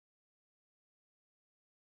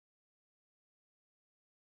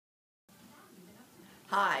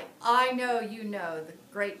Hi, I know you know The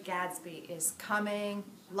Great Gatsby is coming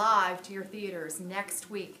live to your theaters next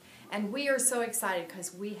week. And we are so excited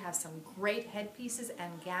because we have some great headpieces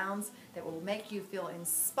and gowns that will make you feel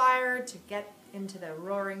inspired to get into the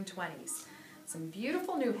roaring 20s. Some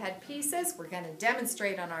beautiful new headpieces. We're going to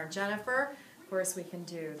demonstrate on our Jennifer. Of course, we can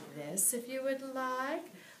do this if you would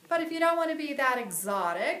like. But if you don't want to be that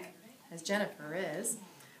exotic, as Jennifer is,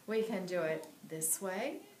 we can do it this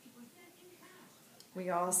way. We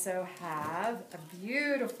also have a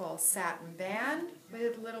beautiful satin band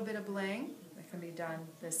with a little bit of bling that can be done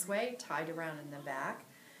this way, tied around in the back.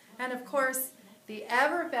 And of course, the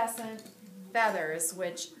effervescent feathers,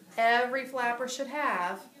 which every flapper should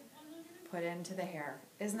have, put into the hair.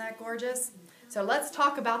 Isn't that gorgeous? So let's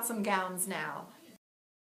talk about some gowns now.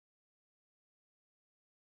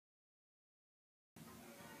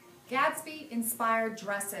 Gatsby-inspired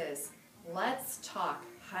dresses. Let's talk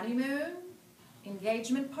honeymoon,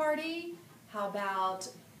 engagement party. How about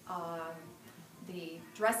the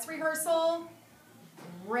dress rehearsal?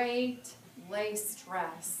 Great lace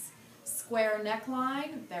dress. Square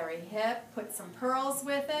neckline, very hip. Put some pearls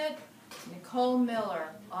with it. Nicole Miller,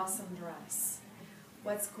 awesome dress.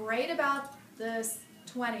 What's great about this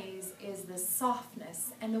 20s is the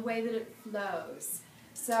softness and the way that it flows.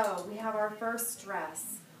 So we have our first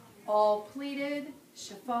dress, all pleated,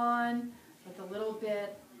 chiffon, with a little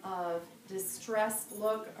bit of distressed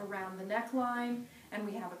look around the neckline, and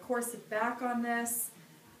we have a corset back on this.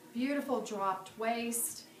 Beautiful dropped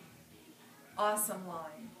waist, awesome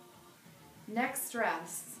line. Next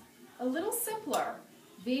dress, a little simpler,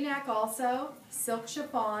 V-neck also, silk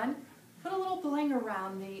chiffon, put a little bling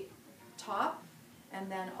around the top,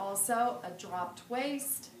 and then also a dropped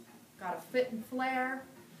waist, got a fit and flare,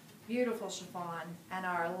 beautiful chiffon. And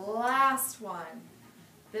our last one,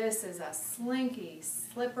 this is a slinky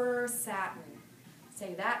slipper satin.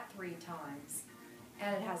 Say that 3 times.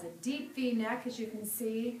 And it has a deep V-neck, as you can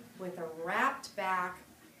see, with a wrapped back,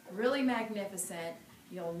 really magnificent.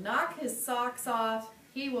 You'll knock his socks off.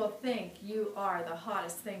 He will think you are the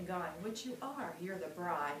hottest thing going, which you are. You're the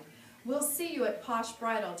bride. We'll see you at Posh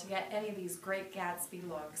Bridal to get any of these great Gatsby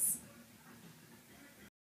looks.